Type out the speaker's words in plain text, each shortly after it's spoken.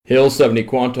Hill 70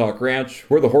 Quantok Ranch,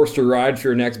 we're the horse to ride for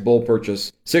your next bull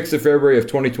purchase. 6th of February of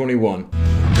 2021.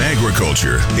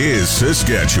 Agriculture is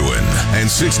Saskatchewan, and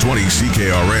 620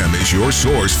 CKRM is your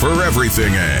source for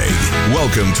everything ag.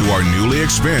 Welcome to our newly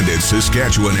expanded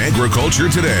Saskatchewan Agriculture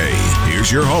Today. Here's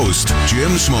your host,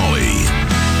 Jim Smalley.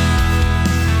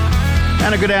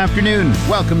 And a good afternoon.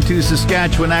 Welcome to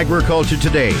Saskatchewan Agriculture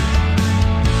Today.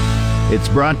 It's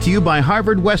brought to you by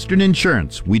Harvard Western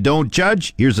Insurance. We don't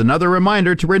judge. Here's another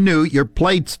reminder to renew your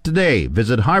plates today.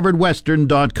 Visit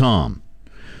harvardwestern.com.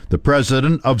 The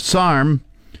president of SARM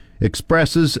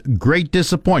expresses great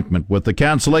disappointment with the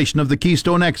cancellation of the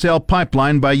Keystone XL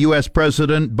pipeline by U.S.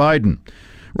 President Biden.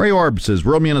 Ray Orb says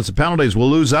rural municipalities will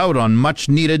lose out on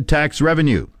much-needed tax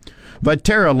revenue.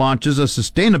 Viterra launches a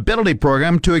sustainability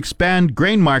program to expand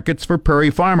grain markets for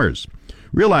prairie farmers.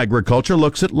 Real Agriculture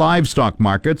looks at livestock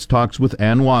markets, talks with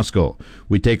Ann Wasco.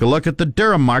 We take a look at the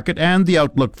Durham market and the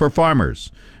outlook for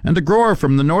farmers. And a grower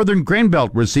from the Northern Grain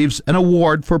Belt receives an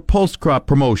award for post-crop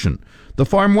promotion. The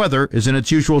farm weather is in its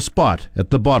usual spot at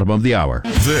the bottom of the hour.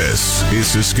 This is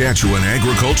Saskatchewan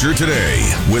Agriculture Today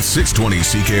with 620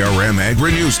 CKRM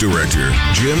Agri-News Director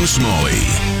Jim Smalley.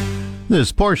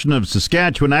 This portion of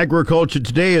Saskatchewan Agriculture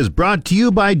Today is brought to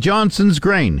you by Johnson's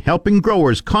Grain, helping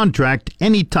growers contract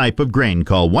any type of grain.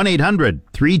 Call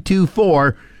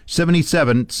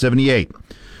 1-800-324-7778.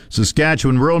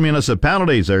 Saskatchewan rural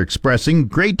municipalities are expressing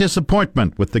great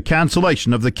disappointment with the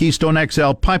cancellation of the Keystone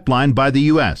XL pipeline by the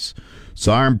U.S.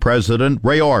 SARM President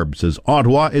Ray Orb says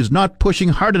Ottawa is not pushing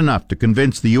hard enough to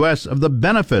convince the U.S. of the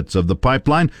benefits of the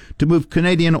pipeline to move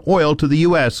Canadian oil to the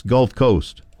U.S. Gulf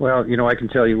Coast. Well, I can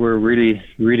tell you we're really,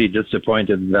 really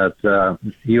disappointed that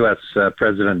U.S.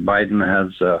 President Biden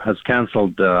has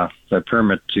canceled the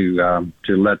permit to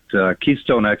let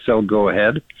Keystone XL go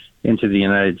ahead into the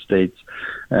United States,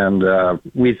 and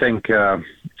we think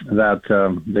that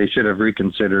they should have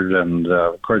reconsidered. And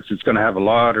of course, it's going to have a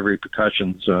lot of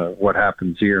repercussions. What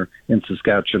happens here in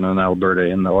Saskatchewan and Alberta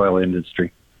in the oil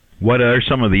industry? What are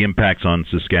some of the impacts on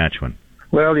Saskatchewan?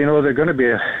 Well, there are going to be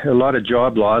a lot of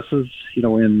job losses,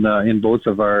 in both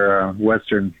of our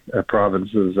western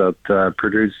provinces that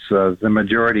produce the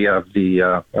majority of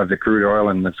the crude oil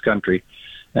in this country,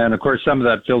 and of course some of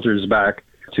that filters back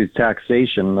to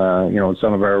taxation.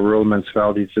 Some of our rural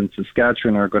municipalities in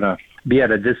Saskatchewan are going to be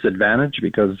at a disadvantage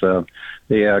because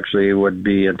they actually would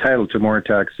be entitled to more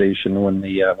taxation when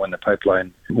the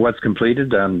pipeline was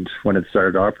completed and when it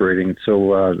started operating.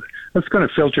 So that's going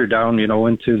to filter down,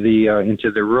 into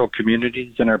the rural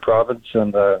communities in our province,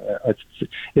 and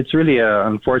it's really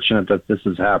unfortunate that this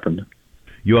has happened.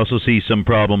 You also see some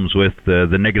problems with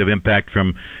the negative impact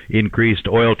from increased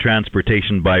oil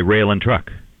transportation by rail and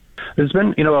truck. There's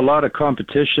been, a lot of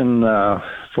competition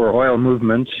for oil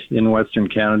movement in Western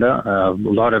Canada. A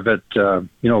lot of it,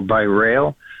 by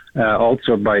rail,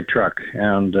 also by truck,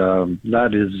 and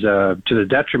that is to the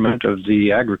detriment of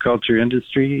the agriculture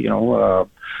industry.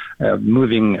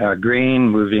 Moving grain,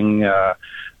 moving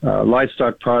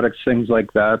livestock products, things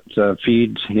like that,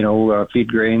 feed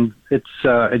grain. It's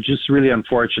just really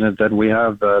unfortunate that we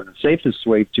have the safest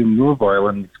way to move oil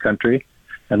in this country,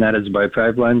 and that is by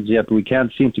pipelines, yet we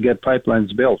can't seem to get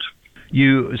pipelines built.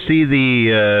 You see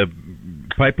the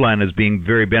pipeline as being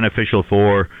very beneficial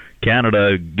for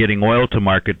Canada getting oil to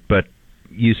market, but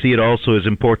you see it also as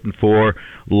important for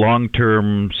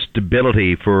long-term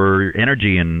stability for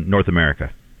energy in North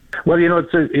America. Well,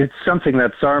 it's something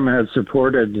that SARM has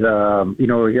supported,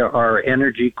 our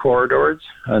energy corridors.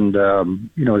 And,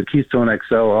 the Keystone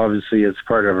XL obviously is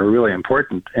part of a really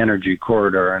important energy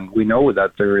corridor. And we know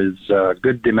that there is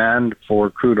good demand for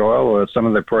crude oil. Some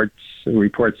of the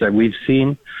reports that we've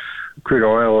seen, crude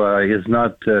oil is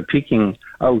not peaking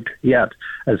out yet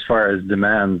as far as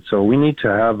demand. So we need to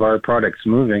have our products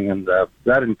moving, and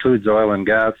that includes oil and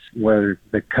gas, where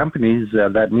the companies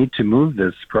that need to move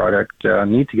this product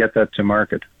need to get that to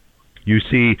market. You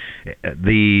see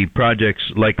the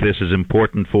projects like this as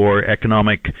important for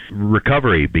economic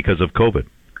recovery because of COVID.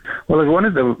 Well, one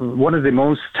of the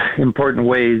most important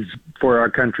ways for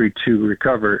our country to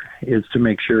recover is to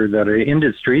make sure that our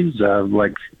industries,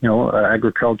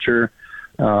 agriculture,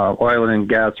 oil and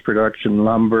gas production,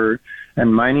 lumber,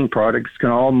 and mining products can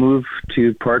all move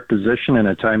to port position in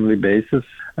a timely basis.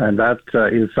 And that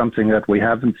is something that we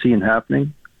haven't seen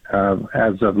happening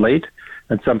as of late.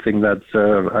 It's something that's,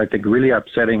 I think, really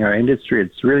upsetting our industry.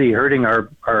 It's really hurting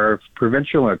our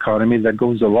provincial economy. That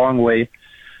goes a long way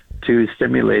to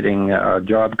stimulating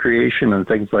job creation and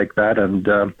things like that. And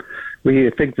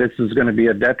we think this is going to be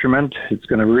a detriment. It's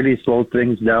going to really slow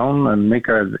things down and make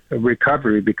our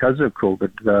recovery because of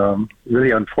COVID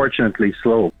really unfortunately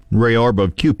slow. Ray Orb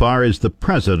of QPAR is the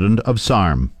president of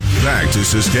SARM. Back to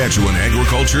Saskatchewan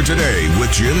Agriculture Today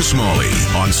with Jim Smalley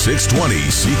on 620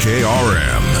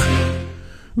 CKRM.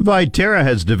 Viterra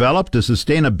has developed a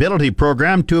sustainability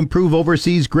program to improve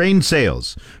overseas grain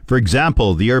sales. For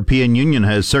example, the European Union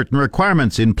has certain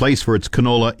requirements in place for its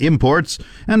canola imports,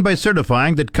 and by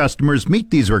certifying that customers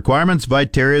meet these requirements,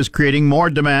 Viterra is creating more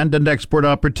demand and export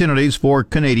opportunities for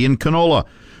Canadian canola.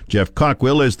 Jeff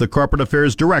Cockwell is the Corporate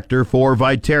Affairs Director for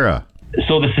Viterra.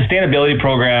 So the sustainability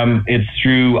program, it's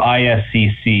through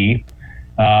ISCC.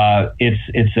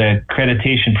 It's a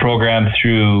accreditation program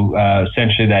through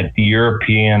essentially that the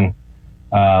European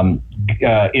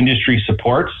industry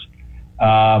supports,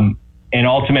 and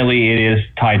ultimately it is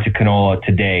tied to canola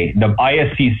today. The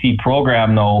ISCC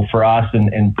program, though, for us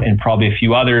and probably a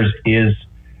few others, is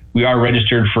we are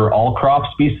registered for all crops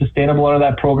to be sustainable under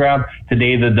that program.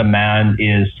 Today, the demand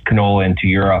is canola into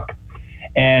Europe,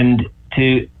 and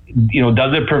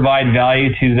does it provide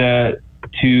value to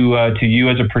you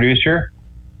as a producer?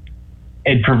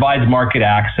 It provides market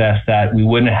access that we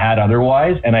wouldn't have had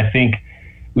otherwise. And I think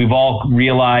we've all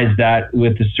realized that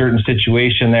with a certain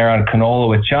situation there on canola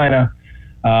with China,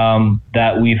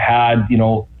 that we've had,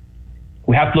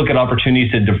 we have to look at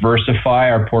opportunities to diversify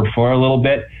our portfolio a little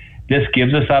bit. This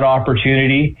gives us that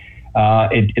opportunity.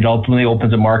 It ultimately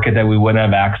opens a market that we wouldn't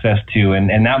have access to.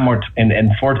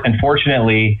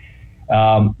 Unfortunately,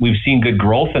 we've seen good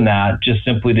growth in that just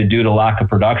simply due to lack of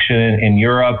production in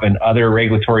Europe and other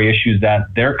regulatory issues that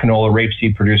their canola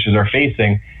rapeseed producers are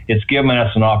facing. It's given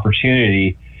us an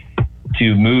opportunity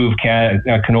to move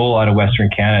canola out of Western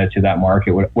Canada to that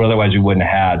market, where otherwise we wouldn't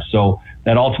have had. So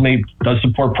that ultimately does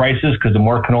support prices, because the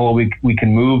more canola we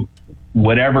can move,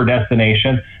 whatever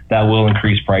destination, that will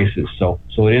increase prices. So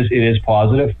it is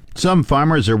positive. Some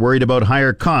farmers are worried about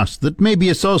higher costs that may be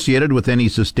associated with any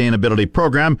sustainability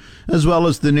program, as well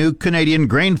as the new Canadian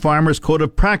Grain Farmers Code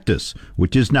of Practice,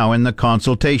 which is now in the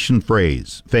consultation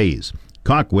phase.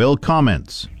 Cockwell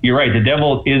comments. You're right. The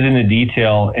devil is in the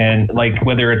detail, and like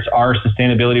whether it's our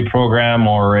sustainability program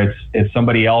or it's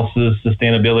somebody else's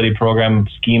sustainability program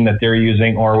scheme that they're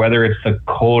using, or whether it's the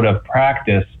code of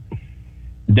practice,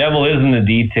 the devil is in the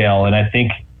detail. And I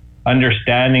think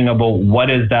understanding about what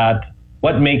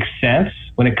makes sense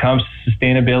when it comes to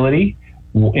sustainability,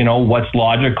 what's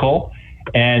logical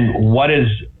and what is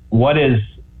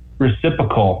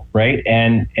reciprocal, right?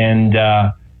 And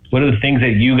what are the things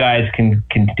that you guys can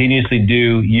continuously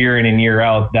do year in and year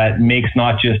out that makes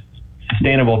not just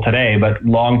sustainable today, but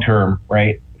long-term,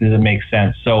 right? Does it make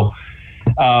sense? So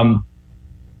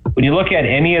when you look at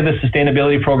any of the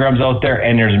sustainability programs out there,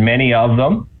 and there's many of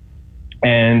them,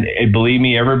 and believe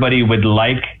me, everybody would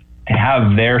like to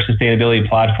have their sustainability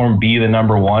platform be the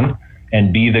number one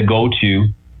and be the go-to.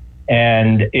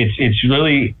 And it's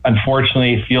really,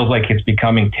 unfortunately, it feels like it's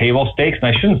becoming table stakes.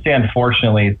 And I shouldn't say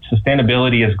unfortunately.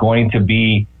 Sustainability is going to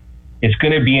be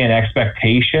an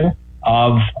expectation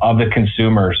of the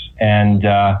consumers. And,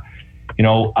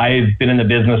 I've been in the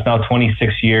business now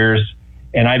 26 years,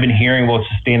 and I've been hearing about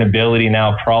sustainability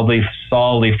now probably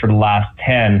solidly for the last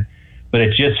 10. But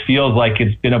it just feels like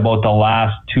it's been about the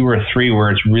last 2 or 3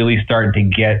 where it's really starting to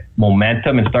get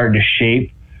momentum and starting to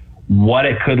shape what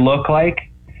it could look like.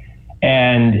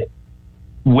 And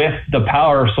with the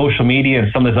power of social media and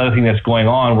some of this other thing that's going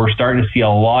on, we're starting to see a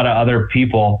lot of other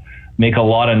people make a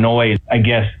lot of noise, I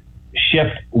guess,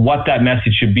 shift what that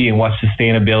message should be and what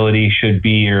sustainability should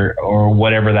be, or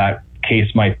whatever that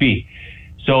case might be.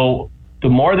 So the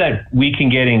more that we can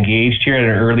get engaged here at an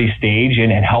early stage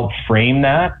and help frame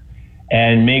that,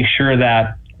 and make sure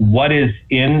that what is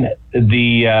in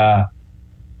the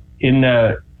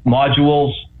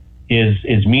modules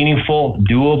is meaningful,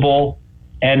 doable,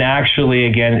 and actually,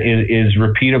 again, is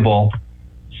repeatable.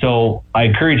 So I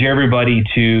encourage everybody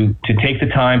to take the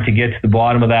time to get to the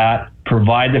bottom of that,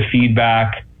 provide the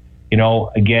feedback.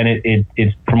 Again,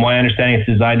 it's from my understanding, it's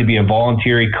designed to be a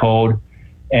voluntary code.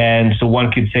 And so one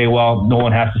could say, well, no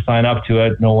one has to sign up to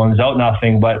it. No one's out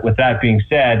nothing. But with that being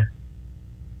said,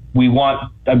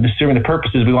 I'm assuming the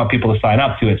purpose is we want people to sign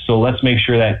up to it. So let's make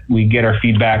sure that we get our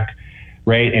feedback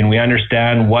right, and we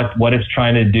understand what it's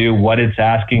trying to do, what it's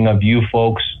asking of you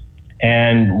folks,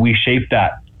 and we shape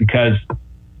that. Because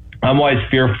I'm always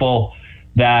fearful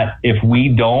that if we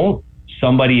don't,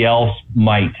 somebody else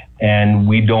might, and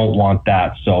we don't want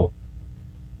that. So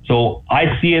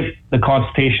I see it, the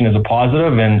consultation, as a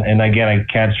positive, and again, I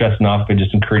can't stress enough, but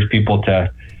just encourage people to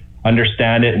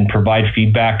understand it and provide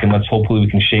feedback, and let's hopefully we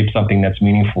can shape something that's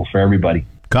meaningful for everybody.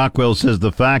 Cockwell says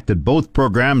the fact that both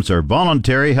programs are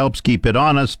voluntary helps keep it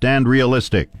honest and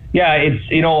realistic. Yeah,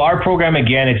 it's, our program,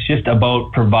 again, it's just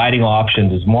about providing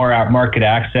options. It's more market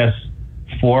access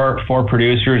for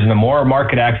producers, and the more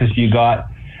market access you got,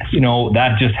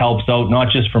 that just helps out,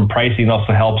 not just from pricing,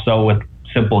 also helps out with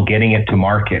simple getting it to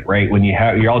market, right? When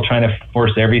you're all trying to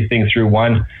force everything through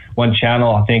one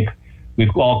channel, I think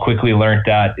we've all quickly learned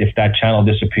that if that channel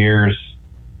disappears,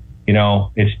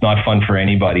 it's not fun for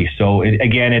anybody. So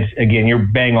again, you're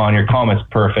bang on, your comment's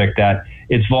perfect, that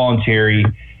it's voluntary,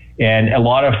 and a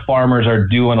lot of farmers are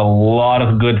doing a lot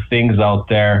of good things out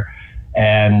there.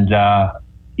 And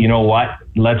you know what?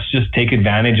 Let's just take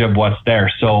advantage of what's there.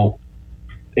 So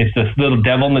it's this little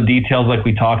devil in the details, like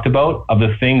we talked about, of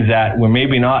the things that we're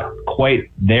maybe not quite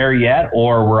there yet,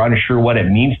 or we're unsure what it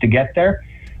means to get there.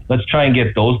 Let's try and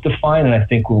get those defined, and I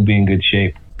think we'll be in good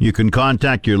shape. You can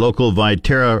contact your local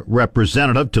Viterra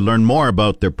representative to learn more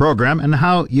about their program and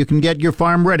how you can get your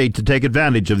farm ready to take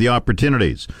advantage of the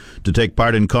opportunities. To take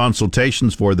part in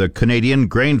consultations for the Canadian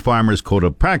Grain Farmers Code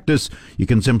of Practice, you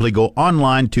can simply go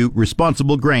online to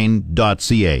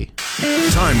responsiblegrain.ca.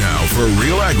 Time now for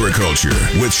Real Agriculture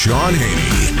with Sean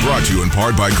Haney. Brought to you in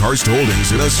part by Karst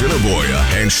Holdings in Assiniboia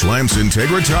and Schlamps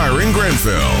Integra Tire in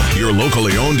Grenfell. Your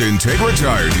locally owned Integra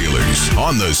Tire dealers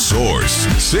on The Source,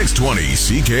 620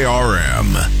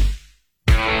 CKRM.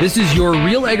 This is your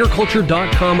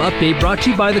RealAgriculture.com update brought to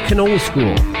you by the Canola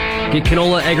School. Get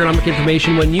canola agronomic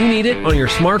information when you need it on your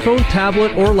smartphone,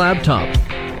 tablet, or laptop.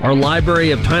 Our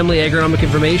library of timely agronomic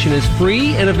information is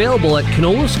free and available at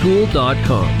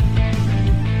canolaschool.com.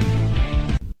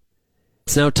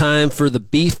 It's now time for the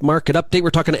beef market update. We're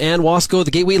talking to Ann Wasco,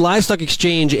 the Gateway Livestock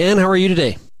Exchange. Ann, how are you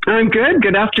today? I'm good.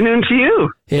 Good afternoon to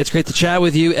you. Hey, it's great to chat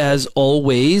with you as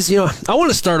always. I want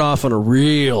to start off on a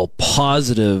real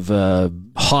positive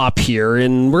hop here,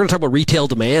 and we're going to talk about retail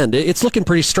demand. It's looking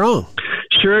pretty strong.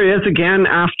 Sure is, again,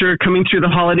 after coming through the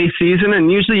holiday season,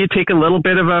 and usually you take a little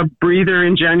bit of a breather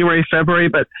in January, February,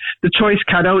 but the choice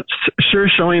cutouts sure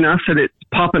showing us that it's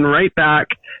popping right back.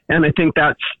 And I think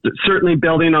that's certainly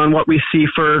building on what we see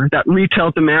for that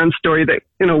retail demand story that,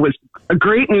 was a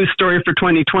great news story for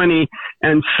 2020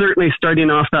 and certainly starting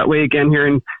off that way again here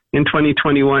in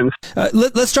 2021.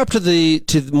 Let's drop to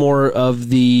more of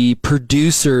the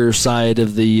producer side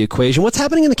of the equation. What's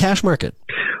happening in the cash market?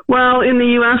 Well, in the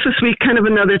U.S. this week, kind of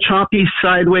another choppy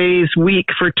sideways week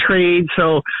for trade.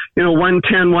 So,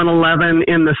 110, 111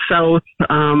 in the south,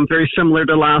 very similar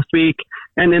to last week.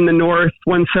 And in the north,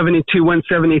 172,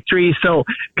 173. So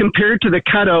compared to the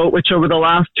cutout, which over the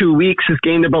last 2 weeks has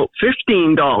gained about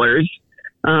 $15,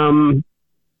 a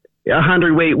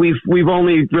hundredweight, we've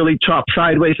only really chopped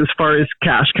sideways as far as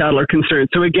cash cattle are concerned.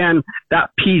 So again,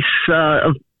 that piece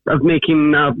of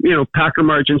making packer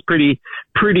margins pretty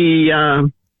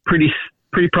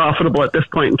profitable at this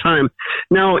point in time.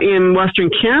 Now in Western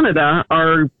Canada,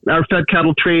 our fed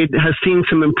cattle trade has seen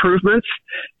some improvements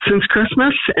since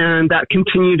Christmas, and that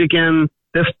continued again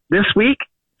this week.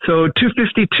 So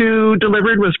 252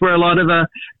 delivered was where a lot of the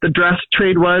dress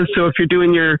trade was. So if you're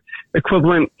doing your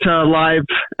equivalent live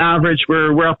average,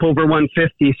 we're up over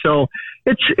 150. So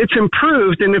it's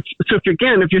improved. And if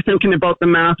you're thinking about the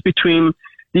math between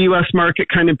the U.S. market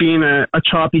kind of being a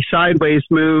choppy sideways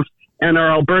move and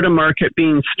our Alberta market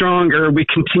being stronger, we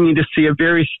continue to see a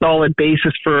very solid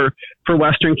basis for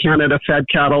Western Canada fed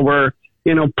cattle. We're,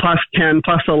 plus 10,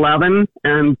 plus 11.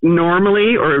 And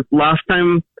normally, or last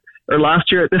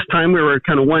year at this time, we were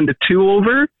kind of 1 to 2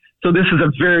 over. So this is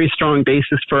a very strong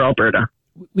basis for Alberta.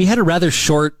 We had a rather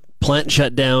short plant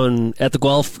shutdown at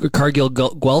the Cargill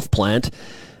Guelph plant.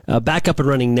 Back up and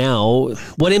running now.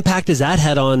 What impact has that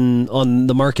had on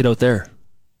the market out there?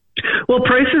 Well,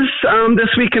 prices this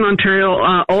week in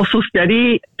Ontario also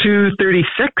steady.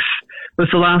 236 was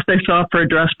the last I saw for a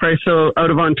dress price out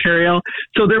of Ontario.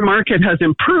 So their market has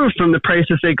improved from the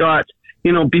prices they got,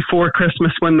 before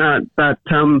Christmas when that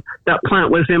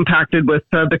plant was impacted with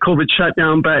the COVID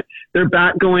shutdown. But they're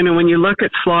back going. And when you look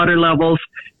at slaughter levels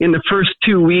in the first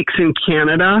 2 weeks in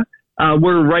Canada,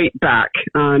 we're right back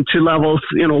to levels,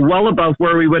 well above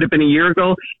where we would have been a year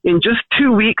ago. In just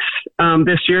 2 weeks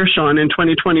this year, Sean, in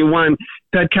 2021,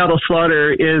 fed cattle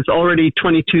slaughter is already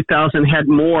 22,000 head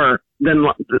more than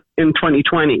in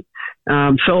 2020.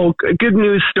 So a good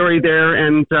news story there,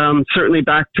 and certainly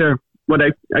back to what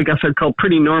I guess I'd call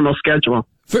pretty normal schedule.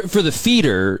 For the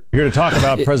feeder, we're here to talk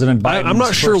about President Biden's I'm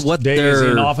not sure what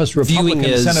they're in office. viewing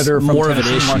as Senator from more of an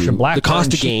Tennessee, issue, the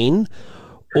cost of gain,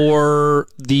 or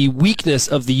the weakness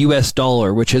of the U.S.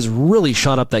 dollar, which has really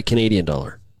shot up that Canadian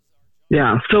dollar.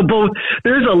 Yeah. So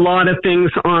there's a lot of things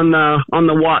on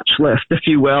the watch list, if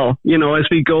you will,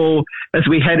 as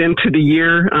we head into the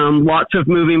year, lots of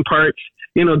moving parts.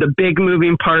 The big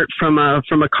moving part from a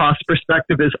cost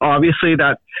perspective is obviously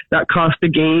that cost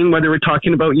of gain, whether we're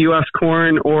talking about U.S.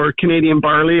 corn or Canadian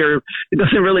barley, or it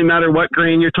doesn't really matter what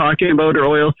grain you're talking about, or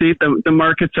oilseed. The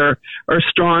markets are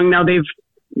strong. Now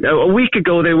a week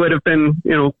ago they would have been,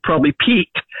 probably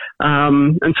peaked.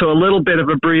 And so a little bit of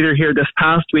a breather here this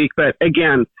past week. But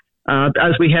again,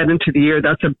 as we head into the year,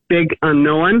 that's a big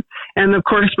unknown. And of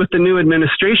course, with the new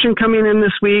administration coming in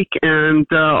this week and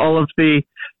all of the,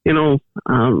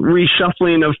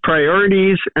 reshuffling of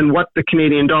priorities and what the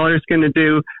Canadian dollar is going to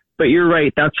do. But you're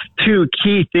right. That's two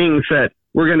key things that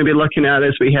we're going to be looking at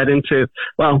as we head into,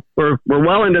 we're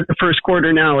well into the first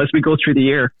quarter now as we go through the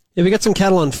year. Yeah, we got some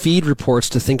cattle on feed reports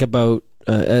to think about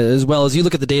as well. As you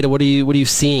look at the data, what are you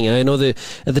seeing? And I know that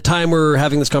at the time we're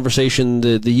having this conversation,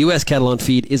 the U.S. cattle on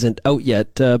feed isn't out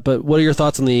yet, but what are your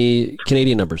thoughts on the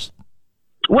Canadian numbers?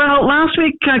 Well, last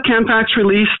week, Quantok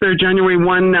released their January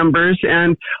 1 numbers,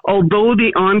 and although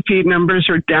the on-feed numbers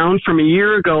are down from a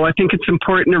year ago, I think it's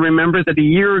important to remember that a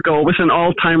year ago was an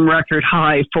all-time record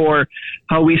high for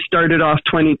how we started off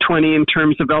 2020 in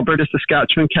terms of Alberta,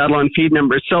 Saskatchewan cattle on feed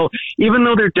numbers. So even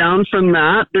though they're down from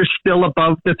that, they're still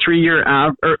above the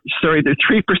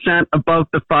 3% above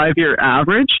the 5-year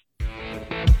average.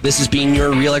 This has been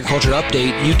your Real Agriculture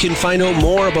Update. You can find out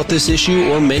more about this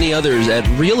issue or many others at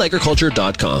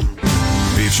realagriculture.com.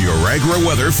 It's your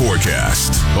agri-weather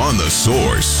forecast on The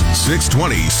Source,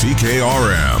 620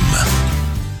 CKRM.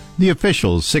 The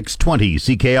official 620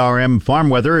 CKRM farm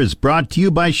weather is brought to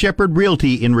you by Shepherd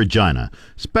Realty in Regina,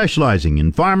 specializing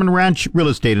in farm and ranch real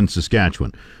estate in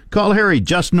Saskatchewan. Call Harry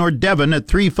Justin or Devon at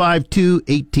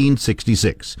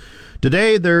 352-1866.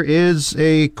 Today there is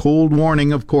a cold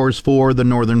warning, of course, for the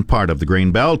northern part of the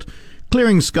grain belt.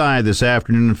 Clearing sky this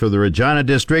afternoon for the Regina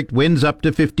district, winds up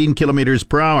to 15 kilometers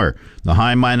per hour. The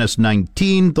high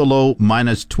 -19, the low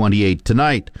 -28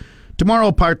 tonight.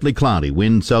 Tomorrow, partly cloudy,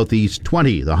 wind southeast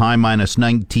 20, the high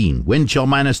 -19. Wind chill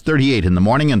 -38 in the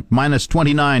morning and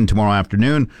 -29 tomorrow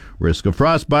afternoon. Risk of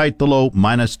frostbite, the low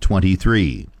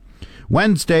 -23.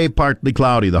 Wednesday, partly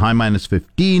cloudy, the high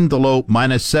 -15, the low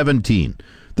 -17.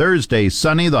 Thursday,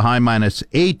 sunny, the high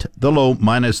 -8, the low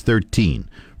 -13.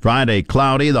 Friday,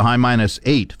 cloudy, the high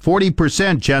 -8.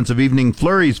 40% chance of evening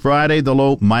flurries Friday, the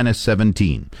low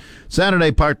 -17.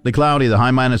 Saturday, partly cloudy, the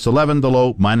high -11, the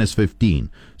low -15.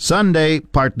 Sunday,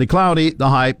 partly cloudy, the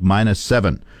high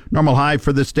 -7. Normal high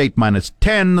for the state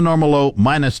 -10, the normal low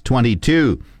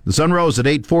 -22. The sun rose at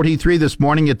 8:43 this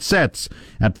morning. It sets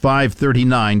at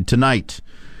 5:39 tonight.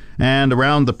 And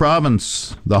around the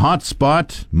province, the hot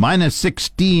spot,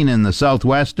 -16 in the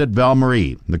southwest at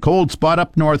Val-Marie. The cold spot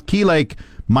up north, Key Lake,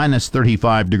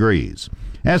 -35 degrees.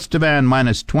 Estevan,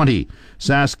 -20.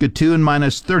 Saskatoon,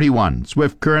 -31.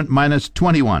 Swift Current,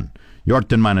 -21.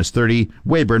 Yorkton, -30.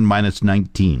 Weyburn,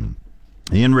 -19.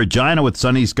 In Regina with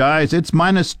sunny skies, it's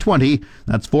 -20.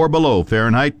 That's 4 below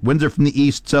Fahrenheit. Winds are from the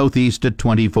east-southeast at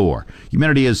 24.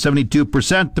 Humidity is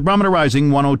 72%. The barometer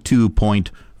rising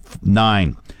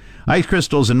 102.9. Ice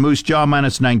crystals in Moose Jaw,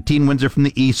 -19. Winds are from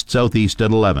the east-southeast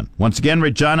at 11. Once again,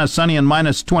 Regina, sunny and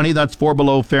 -20. That's 4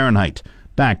 below Fahrenheit.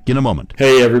 Back in a moment.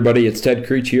 Hey everybody, it's Ted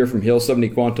Creech here from Hill 70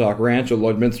 Quantok Ranch at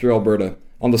Lloydminster, Alberta.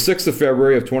 On the 6th of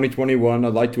February of 2021,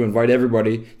 I'd like to invite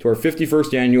everybody to our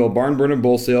 51st annual Barn Burn and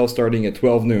Bull Sale starting at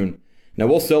 12 noon. Now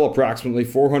we'll sell approximately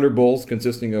 400 bulls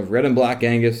consisting of red and black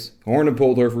Angus, horn and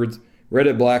polled Herefords, red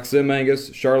and black Sim Angus,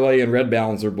 Charolais and red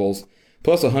Balancer bulls,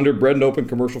 plus 100 bred and open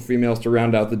commercial females to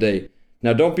round out the day.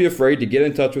 Now don't be afraid to get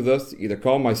in touch with us. Either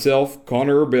call myself,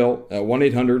 Connor, or Bill at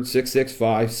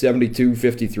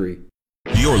 1-800-665-7253.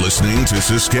 You're listening to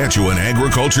Saskatchewan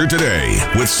Agriculture Today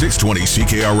with 620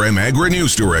 CKRM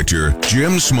Agri-News Director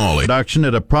Jim Smalley. Production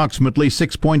at approximately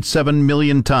 6.7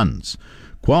 million tons.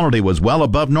 Quality was well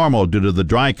above normal due to the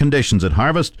dry conditions at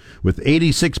harvest, with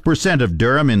 86% of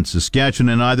durum in Saskatchewan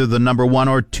in either the number 1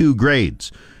 or 2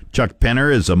 grades. Chuck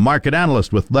Penner is a market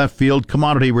analyst with Left Field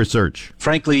Commodity Research.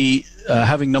 Frankly,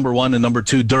 having number 1 and number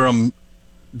 2 durum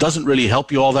doesn't really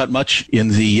help you all that much in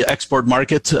the export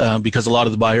market because a lot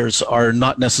of the buyers are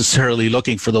not necessarily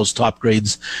looking for those top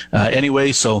grades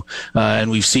anyway. So,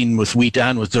 and we've seen with wheat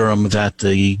and with durum that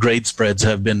the grade spreads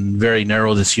have been very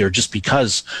narrow this year just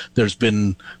because there's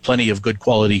been plenty of good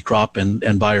quality crop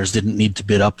and buyers didn't need to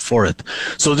bid up for it.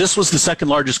 So this was the second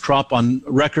largest crop on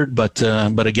record, but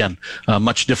again, a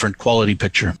much different quality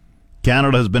picture.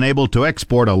 Canada has been able to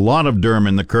export a lot of durum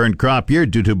in the current crop year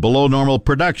due to below normal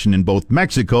production in both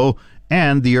Mexico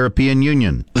and the European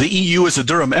Union. The EU is a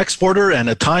durum exporter, and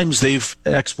at times they've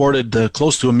exported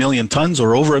close to 1 million tons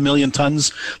or over 1 million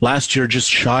tons. Last year, just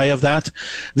shy of that.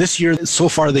 This year, so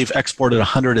far, they've exported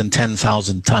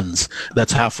 110,000 tons.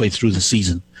 That's halfway through the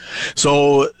season.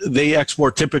 So they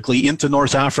export typically into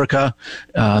North Africa.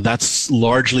 That's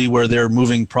largely where they're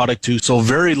moving product to. So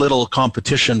very little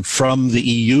competition from the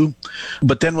EU.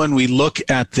 But then when we look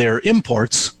at their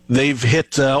imports, they've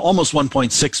hit almost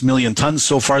 1.6 million tons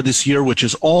so far this year, which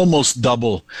is almost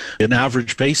double an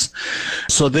average pace.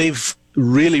 So they've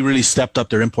really stepped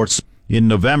up their imports. In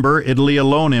November, Italy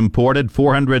alone imported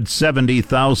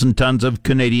 470,000 tons of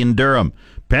Canadian durum.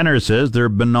 Penner says there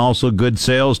have been also good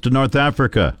sales to North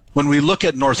Africa. When we look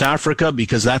at North Africa,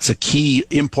 because that's a key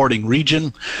importing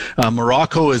region,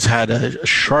 Morocco has had a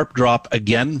sharp drop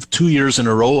again, 2 years in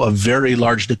a row of very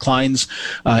large declines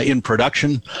in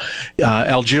production.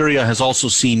 Algeria has also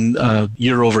seen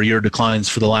year-over-year declines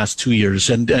for the last 2 years,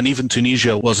 and even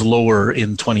Tunisia was lower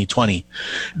in 2020.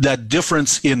 That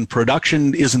difference in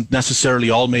production isn't necessarily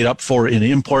all made up for in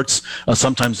imports.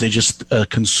 Sometimes they just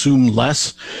consume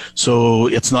less, so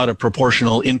it's not a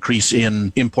proportional increase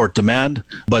in import demand,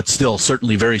 but still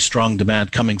certainly very strong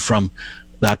demand coming from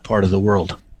that part of the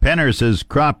world. Penner says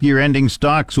crop year-ending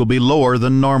stocks will be lower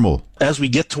than normal. As we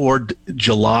get toward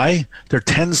July, there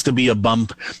tends to be a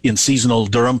bump in seasonal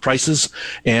durum prices,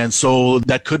 and so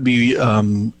that could be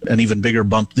an even bigger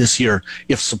bump this year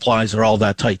if supplies are all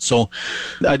that tight. So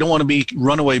I don't want to be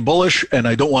runaway bullish, and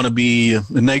I don't want to be a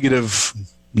negative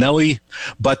Nelly,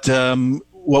 but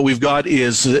what we've got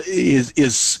is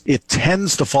it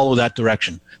tends to follow that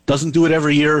direction. Doesn't do it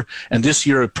every year, and this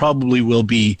year it probably will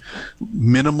be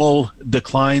minimal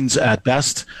declines at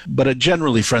best, but a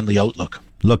generally friendly outlook.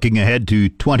 Looking ahead to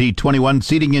 2021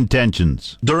 seeding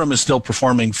intentions. Durum is still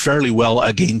performing fairly well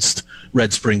against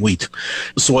red spring wheat.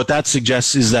 So what that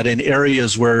suggests is that in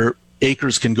areas where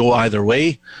acres can go either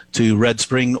way, to red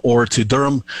spring or to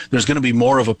durum, there's going to be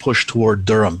more of a push toward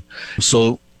durum.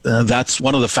 So that's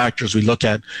one of the factors we look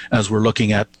at as we're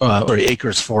looking at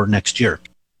acres for next year.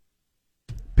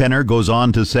 Penner goes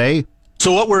on to say,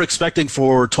 so what we're expecting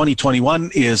for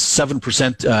 2021 is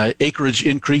 7% acreage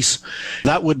increase.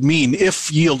 That would mean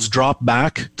if yields drop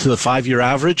back to the 5-year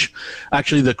average,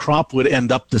 actually the crop would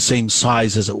end up the same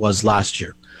size as it was last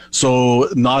year. So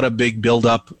not a big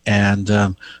buildup and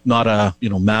not a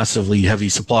massively heavy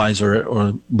supplies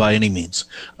or by any means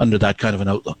under that kind of an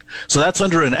outlook. So that's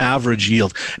under an average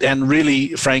yield. And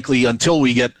really, frankly, until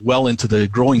we get well into the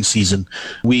growing season,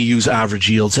 we use average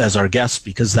yields as our guess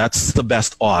because that's the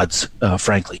best odds,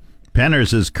 frankly. Penner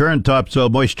says current topsoil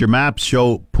moisture maps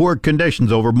show poor conditions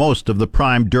over most of the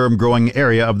prime durum growing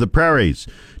area of the prairies.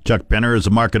 Chuck Penner is a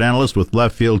market analyst with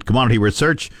Left Field Commodity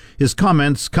Research. His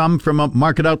comments come from a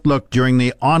market outlook during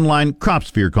the online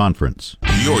CropSphere conference.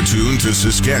 You're tuned to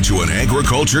Saskatchewan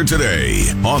Agriculture Today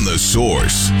on The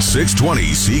Source, 620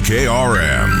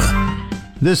 CKRM.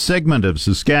 This segment of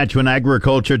Saskatchewan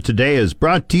Agriculture Today is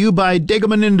brought to you by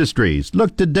Degelman Industries.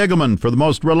 Look to Degelman for the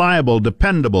most reliable,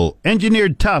 dependable,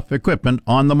 engineered tough equipment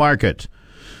on the market.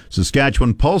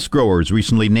 Saskatchewan Pulse Growers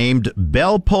recently named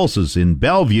Bell Pulses in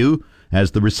Bellevue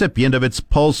as the recipient of its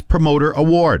Pulse Promoter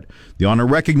Award. The honor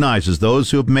recognizes those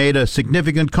who have made a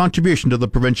significant contribution to the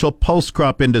provincial pulse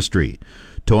crop industry.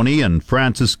 Tony and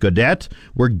Francis Gaudette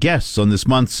were guests on this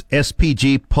month's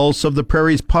SPG Pulse of the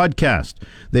Prairies podcast.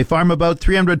 They farm about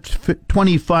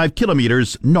 325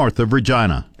 kilometers north of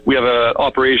Regina. We have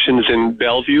operations in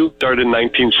Bellevue, started in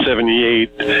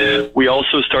 1978. We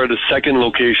also started a second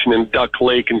location in Duck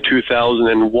Lake in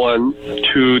 2001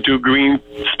 to do green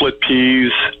split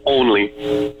peas only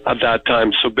at that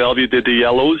time. So Bellevue did the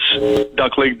yellows,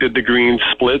 Duck Lake did the green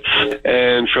splits,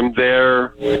 and from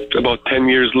there, about 10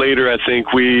 years later, I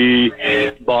think we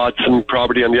bought some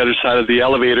property on the other side of the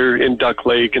elevator in Duck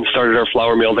Lake and started our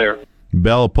flour mill there.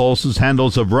 Bell Pulses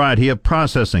handles a variety of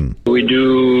processing. We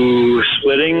do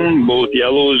splitting, both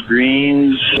yellows,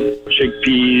 greens,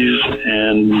 chickpeas,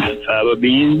 and faba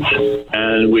beans.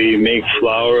 And we make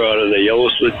flour out of the yellow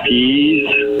split peas.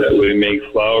 We make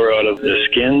flour out of the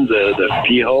skins, the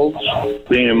pea hulls.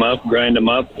 Clean them up, grind them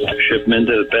up, ship them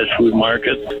into the pet food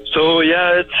market. So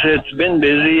yeah, it's been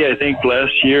busy. I think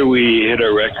last year we hit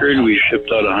a record. We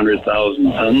shipped out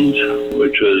 100,000 tons,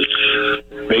 which was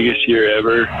the biggest year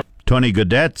ever. Tony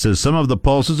Gaudette says some of the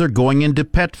pulses are going into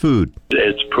pet food.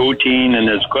 It's protein, and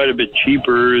it's quite a bit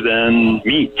cheaper than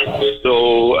meat.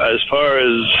 So as far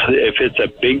as if it's a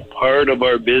big part of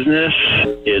our business,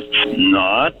 it's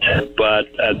not. But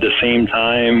at the same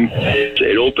time,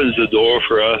 it opens the door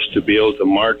for us to be able to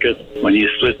market. When you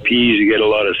split peas, you get a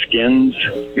lot of skins.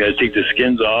 You got to take the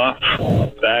skins off.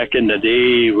 Back in the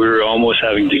day, we were almost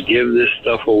having to give this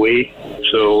stuff away.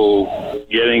 So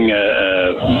getting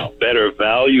a better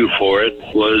value for it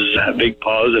was a big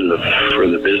positive for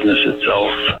the business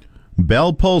itself.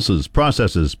 Bell pulses,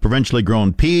 processes provincially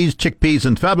grown peas, chickpeas,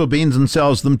 and faba beans and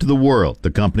sells them to the world. The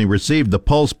company received the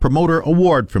Pulse Promoter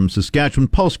Award from Saskatchewan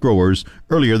Pulse Growers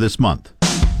earlier this month.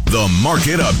 The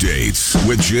Market Updates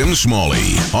with Jim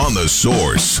Smalley on The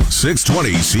Source,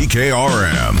 620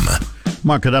 CKRM.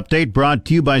 Market Update brought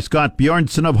to you by Scott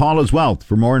Bjornson of Hall's Wealth.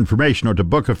 For more information or to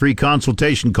book a free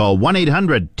consultation, call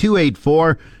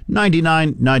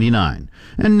 1-800-284-9999.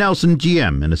 And Nelson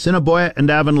GM in Assiniboia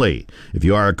and Avonlea. If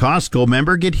you are a Costco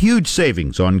member, get huge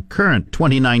savings on current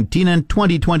 2019 and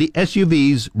 2020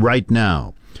 SUVs right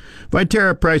now.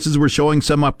 Viterra prices were showing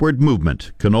some upward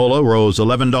movement. Canola rose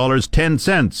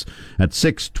 $11.10 at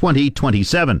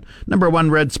 $6.20.27. Number 1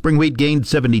 red spring wheat gained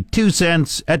 72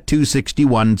 cents at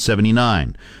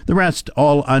 $2.61.79. The rest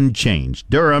all unchanged.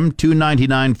 Durum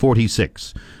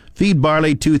 $2.99.46. Feed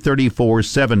barley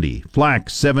 $2.34.70.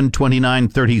 Flax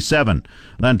 $7.29.37.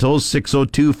 Lentils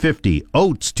 $6.02.50.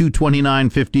 Oats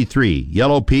 $2.29.53.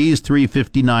 Yellow peas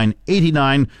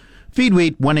 $3.59.89. Feed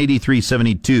wheat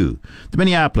 $1.83.72. The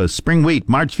Minneapolis spring wheat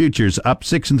March futures up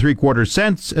 6 3/4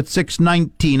 cents at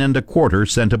 $6.19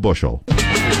 1/4 a bushel.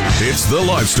 It's the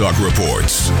Livestock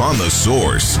Reports on The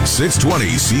Source,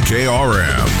 620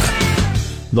 CKRM.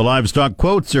 The livestock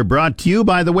quotes are brought to you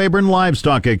by the Weyburn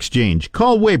Livestock Exchange.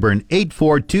 Call Weyburn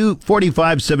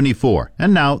 842-4574.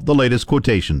 And now, the latest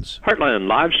quotations. Heartland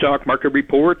Livestock Market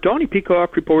Report. Donnie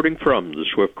Peacock reporting from the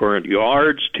Swift Current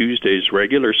Yards. Tuesday's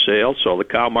regular sale saw the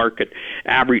cow market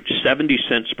average 70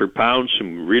 cents per pound.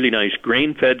 Some really nice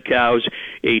grain-fed cows,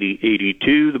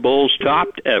 80.82. The bulls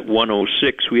topped at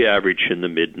 106. We average in the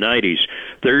mid-90s.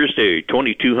 Thursday,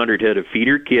 2,200 head of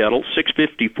feeder cattle,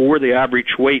 654 the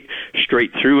average weight,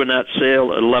 straight through in that sale,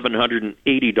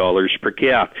 $1,180 per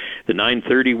calf. The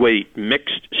 930 weight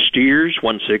mixed steers,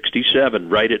 167.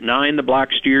 Right at 9, the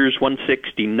black steers,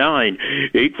 169.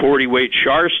 840 weight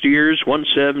char steers,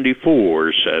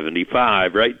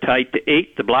 174.75. Right tight to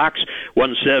 8, the blacks,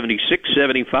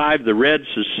 176.75. The reds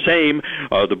the same.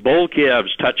 The bull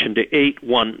calves touching to 8,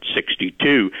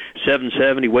 162.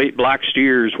 770 weight black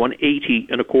steers, 180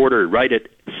 1/4. Right at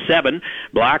 7,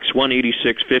 blacks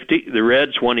 186.50, the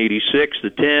reds 186, the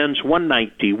tans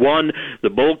 191, the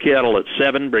bull cattle at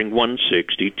 7 bring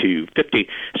 162.50.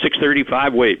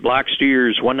 635 weight black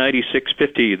steers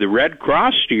 196.50, the red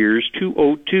cross steers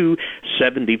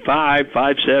 202.75,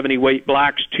 570 weight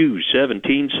blacks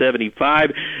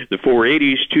 217.75, the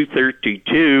 480s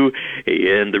 232,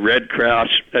 and the red cross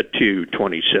at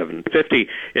 227.50.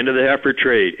 Into the heifer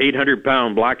trade,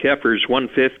 800-pound black heifers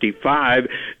 155,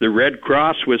 the red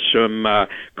cross with some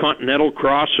Continental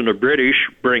Cross and a British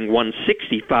bring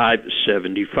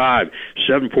 165.75.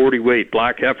 740 weight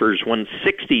black heifers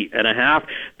 160.5.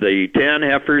 The tan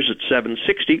heifers at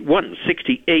 760,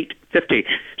 168.50.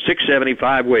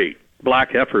 675 weight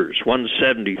black heifers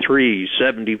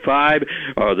 173.75.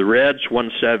 The reds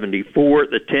 174.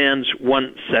 The tans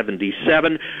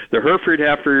 177. The Hereford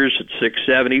heifers at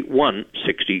 670,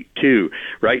 162.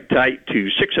 Right tight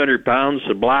to 600 pounds.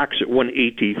 The blacks at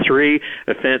 183.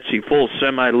 A fancy full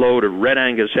semi-load of red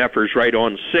Angus heifers right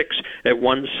on 6 at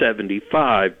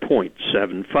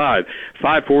 175.75.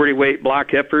 540 weight black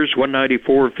heifers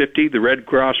 194.50. The Red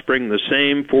Cross bring the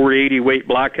same. 480 weight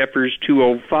black heifers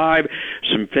 205.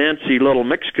 Some fancy little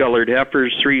mixed-colored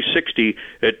heifers, 360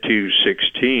 at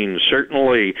 216.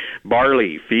 Certainly,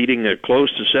 barley feeding at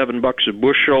close to $7 a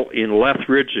bushel in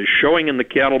Lethbridge is showing in the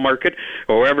cattle market.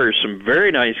 However, some very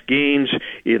nice gains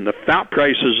in the fat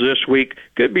prices this week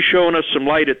could be showing us some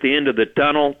light at the end of the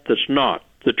tunnel. That's not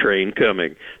the train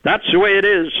coming. That's the way it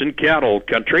is in cattle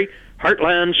country.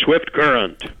 Heartland Swift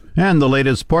Current. And the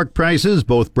latest pork prices,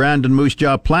 both brand and moose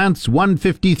jaw plants,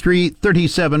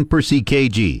 $153.37 per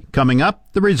CKG. Coming up,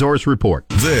 the Resource Report.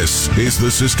 This is the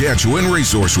Saskatchewan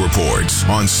Resource Report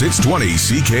on 620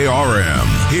 CKRM.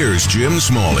 Here's Jim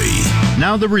Smalley.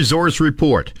 Now the Resource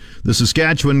Report. The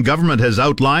Saskatchewan government has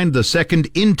outlined the second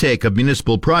intake of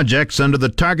municipal projects under the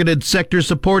Targeted Sector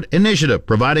Support Initiative,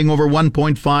 providing over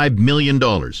 $1.5 million.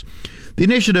 The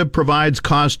initiative provides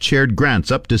cost-shared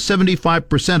grants up to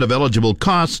 75% of eligible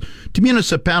costs to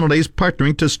municipalities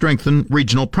partnering to strengthen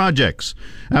regional projects.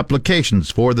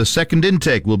 Applications for the second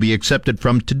intake will be accepted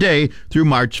from today through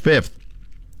March 5th.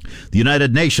 The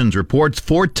United Nations reports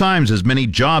 4 times as many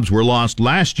jobs were lost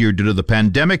last year due to the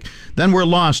pandemic than were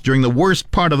lost during the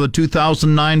worst part of the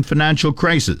 2009 financial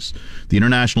crisis. The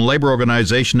International Labour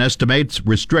Organization estimates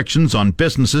restrictions on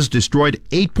businesses destroyed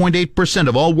 8.8%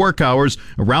 of all work hours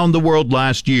around the world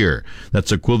last year.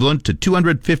 That's equivalent to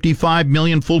 255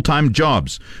 million full-time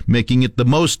jobs, making it the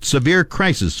most severe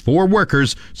crisis for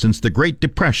workers since the Great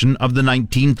Depression of the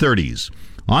 1930s.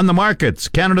 On the markets,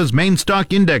 Canada's main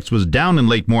stock index was down in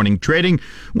late morning trading,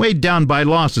 weighed down by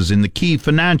losses in the key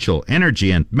financial, energy,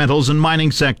 and metals and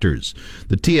mining sectors.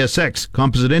 The TSX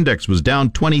Composite Index was down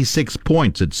 26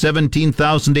 points at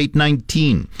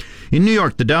 17,819. In New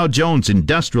York, the Dow Jones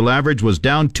Industrial Average was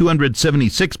down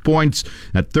 276 points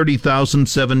at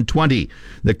 30,720.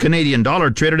 The Canadian dollar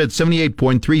traded at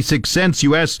 78.36 cents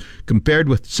US, compared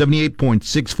with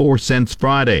 78.64 cents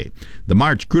Friday. The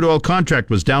March crude oil contract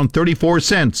was down 34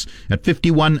 cents at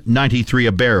 $51.93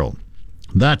 a barrel.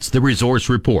 That's the Resource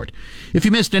Report. If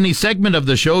you missed any segment of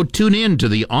the show, tune in to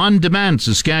the on-demand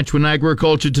Saskatchewan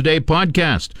Agriculture Today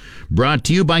podcast, brought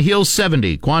to you by Hill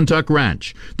 70 Quantok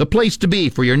Ranch, the place to be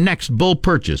for your next bull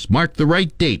purchase. Mark the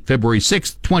right date, February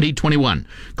 6, 2021.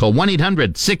 Call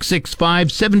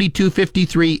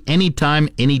 1-800-665-7253 anytime,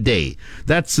 any day.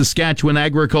 That's Saskatchewan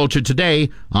Agriculture Today.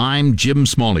 I'm Jim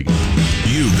Smalley.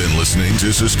 You've been listening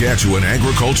to Saskatchewan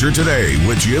Agriculture Today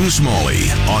with Jim Smalley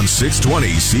on 620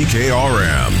 CKRM.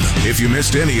 If you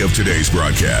missed any of today's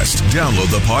broadcast,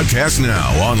 download the podcast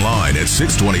now online at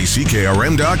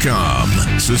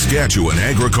 620ckrm.com. Saskatchewan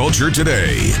Agriculture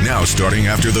Today, now starting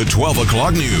after the 12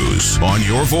 o'clock news on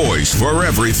your voice for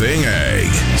everything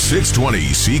ag.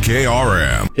 620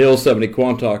 CKRM. Hill 70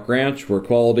 Quantok Ranch, where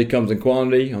quality comes in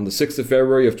quantity, on the 6th of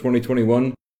February of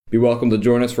 2021. Be welcome to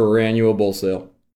join us for our annual bull sale.